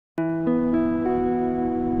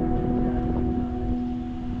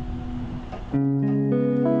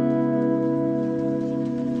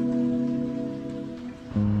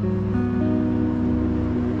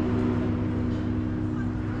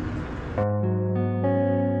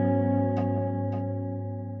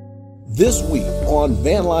This week on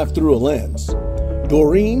Van Life Through a Lens,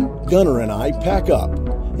 Doreen, Gunner, and I pack up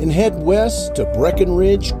and head west to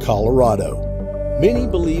Breckenridge, Colorado. Many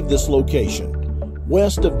believe this location,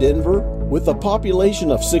 west of Denver, with a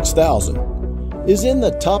population of 6,000, is in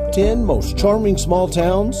the top 10 most charming small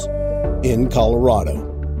towns in Colorado.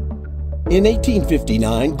 In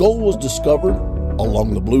 1859, gold was discovered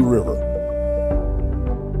along the Blue River.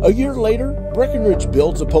 A year later, Breckenridge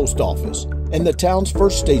builds a post office, and the town's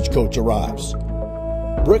first stagecoach arrives.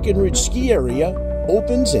 Breckenridge Ski Area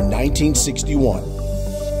opens in 1961.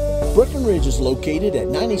 Breckenridge is located at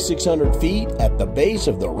 9,600 feet at the base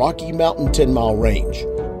of the Rocky Mountain 10-mile range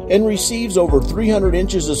and receives over 300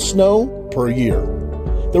 inches of snow per year.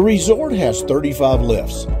 The resort has 35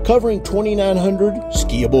 lifts, covering 2,900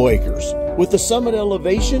 skiable acres, with a summit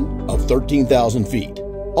elevation of 13,000 feet.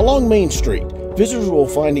 Along Main Street, visitors will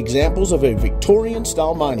find examples of a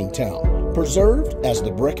Victorian-style mining town, preserved as the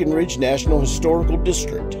Breckenridge National Historical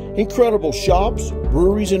District. Incredible shops,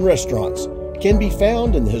 breweries, and restaurants can be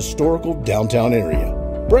found in the historical downtown area.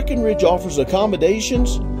 Breckenridge offers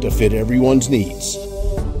accommodations to fit everyone's needs.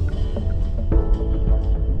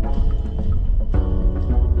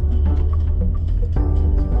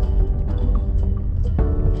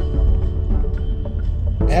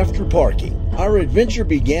 After parking, our adventure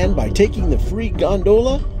began by taking the free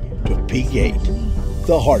gondola to Peak 8,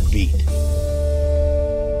 the Heartbeat.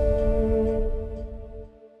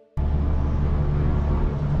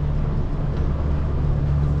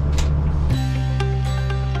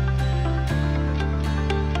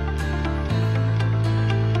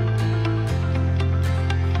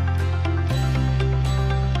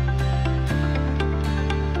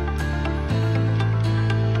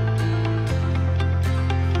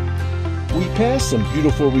 We pass some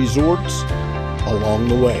beautiful resorts along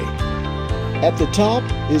the way. At the top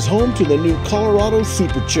is home to the new Colorado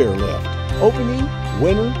Super Chairlift, opening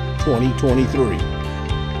winter 2023.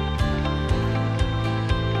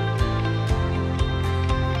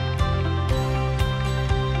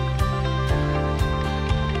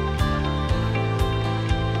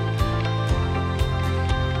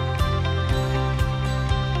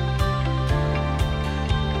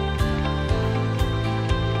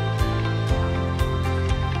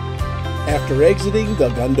 After exiting the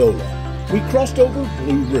gondola, we crossed over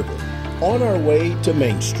Blue River on our way to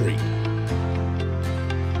Main Street.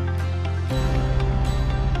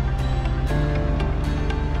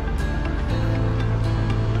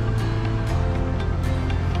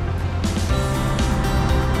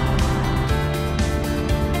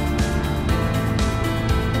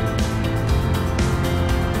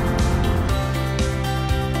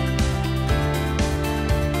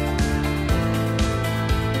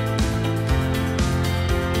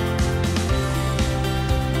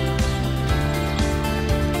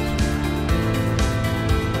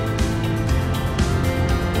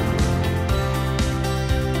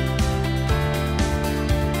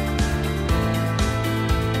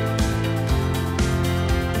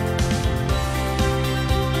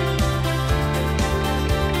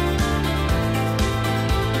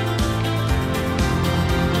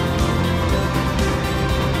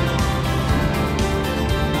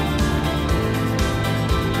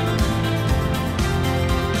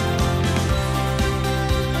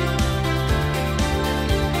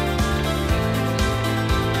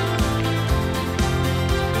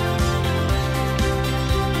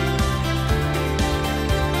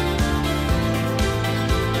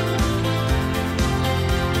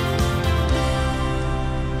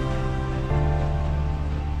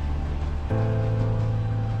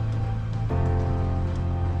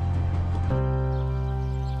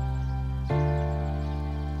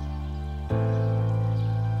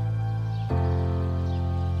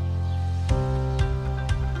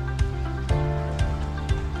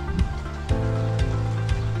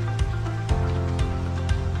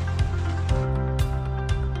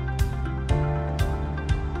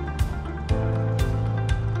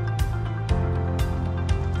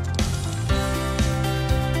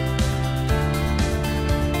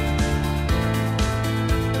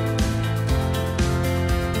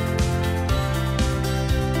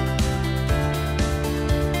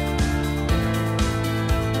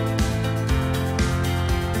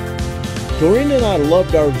 Doreen and I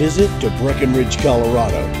loved our visit to Breckenridge,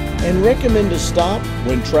 Colorado, and recommend a stop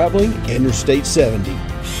when traveling Interstate 70.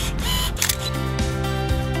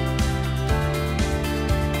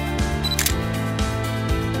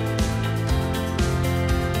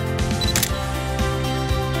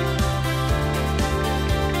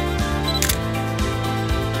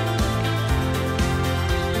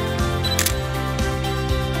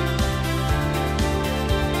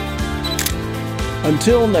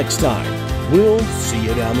 Until next time, we'll see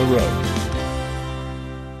you down the road.